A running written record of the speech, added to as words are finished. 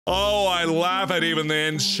Oh, I laugh at even the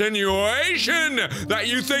insinuation that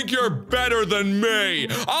you think you're better than me.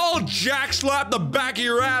 I'll jack-slap the back of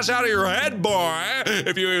your ass out of your head, boy,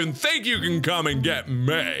 if you even think you can come and get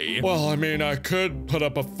me. Well, I mean, I could put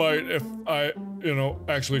up a fight if I,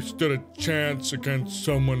 actually stood a chance against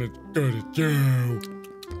someone as good as you.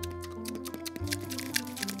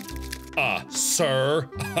 Sir?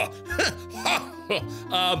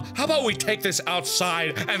 How about we take this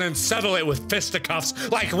outside and then settle it with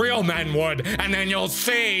fisticuffs like real men would, and then you'll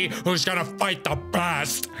see who's gonna fight the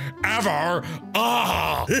best ever.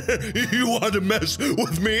 You want to mess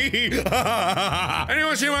with me?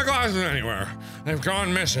 Anyone see my glasses anywhere? They've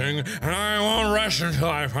gone missing, and I won't rest until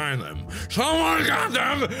I find them. Someone got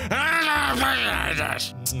them, and I'm gonna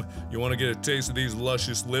this. You want to get a taste of these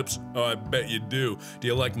luscious lips? Oh, I bet you do. Do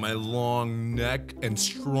you like my long neck and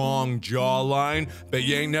strong jawline? Bet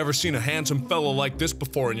you ain't never seen a handsome fella like this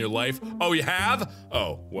before in your life. Oh, you have?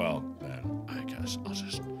 Oh, well, then I guess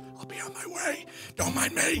I'll be on my way. Don't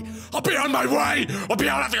mind me. I'll be on my way. I'll be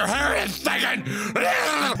out of your hair in a second.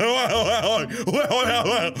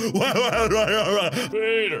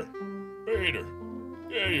 Peter,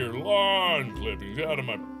 get your lawn clippings out of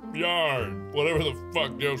my yard. Whatever the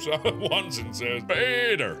fuck Joe Watson says.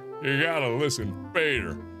 Peter, you gotta listen,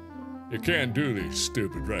 Peter. You can't do these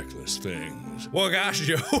stupid, reckless things. Well, gosh,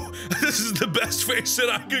 Joe, this is the best face that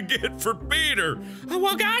I could get for Peter.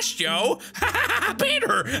 Well, gosh, Joe,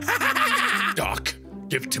 Peter. Doc,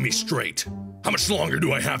 give it to me straight. How much longer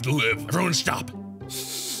do I have to live? Everyone stop.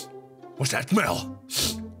 What's that smell?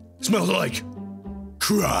 It smells like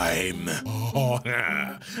crime.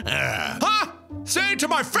 Huh? Say it to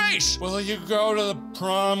my face! Will you go to the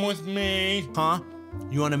prom with me? Huh?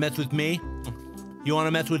 You wanna mess with me? You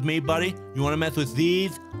wanna mess with me, buddy? You wanna mess with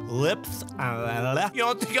these lips? You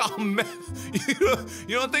don't think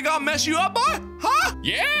I'll mess you up, boy? Huh?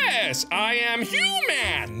 Yes, I am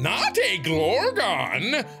human, not a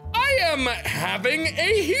Glorgon. I am having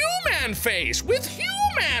a human face with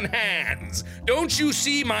human hands. Don't you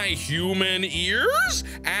see my human ears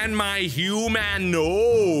and my human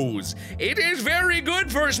nose? It is very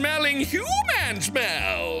good for smelling human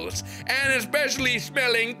smells, and especially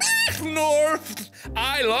smelling North.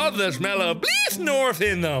 I love the smell of North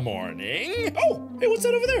in the morning. Oh, hey, what's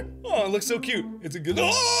that over there? Oh, it looks so cute. It's a good.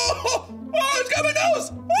 Oh, it's got my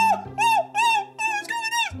nose. It's got my nose.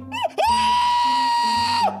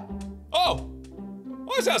 Oh,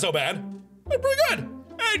 it's not so bad. That's pretty good.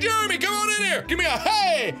 Hey, Jeremy, come on in here. Give me a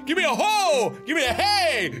hey. Give me a ho. Give me a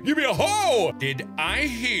hey. Give me a ho. Did I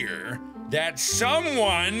hear that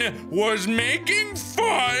someone was making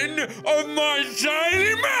fun of my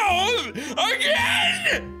tiny mouth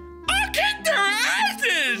again? I'll kick their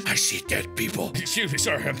asses! I see dead people. Excuse me,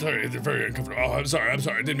 sorry, I'm sorry, they're very uncomfortable. Oh, I'm sorry, I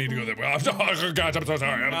didn't mean to go that way. Oh, God, I'm so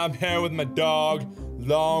sorry. I'm here with my dog,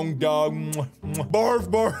 long dog. Barf,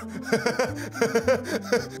 barf.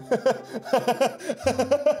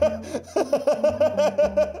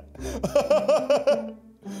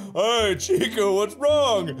 Hey, Chica, what's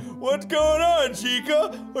wrong? What's going on,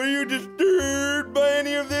 Chica? Are you disturbed by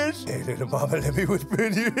any of this? Hey, little mama, let me whisper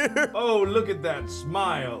in your ear. Oh, look at that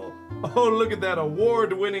smile. Oh, look at that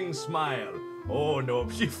award-winning smile. Oh, no,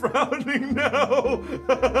 she's frowning now.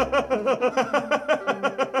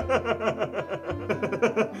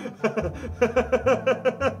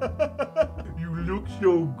 You look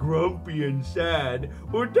so grumpy and sad.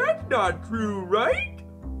 Well, that's not true, right?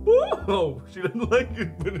 Whoa! She doesn't like it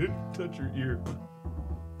when it touches her ear.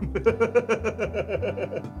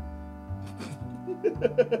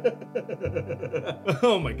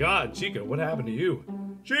 Oh my God, Chica, what happened to you?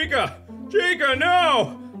 Chica! Chica,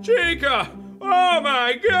 no! Chica! Oh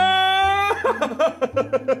my God!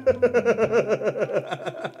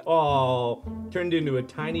 Oh, turned into a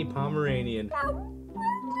tiny Pomeranian.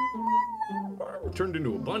 Turned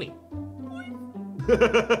into a bunny.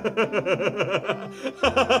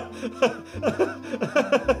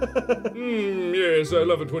 Yes, I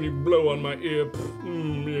love it when you blow on my ear.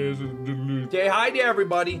 Yes. Say hi to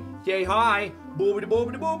everybody. Say hi. Boobity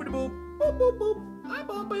boobity boobity boop. Boop boop boop. Hi,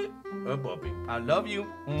 Bobby. Bobby. I love you.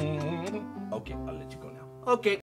 Okay, I'll let you go now. Okay.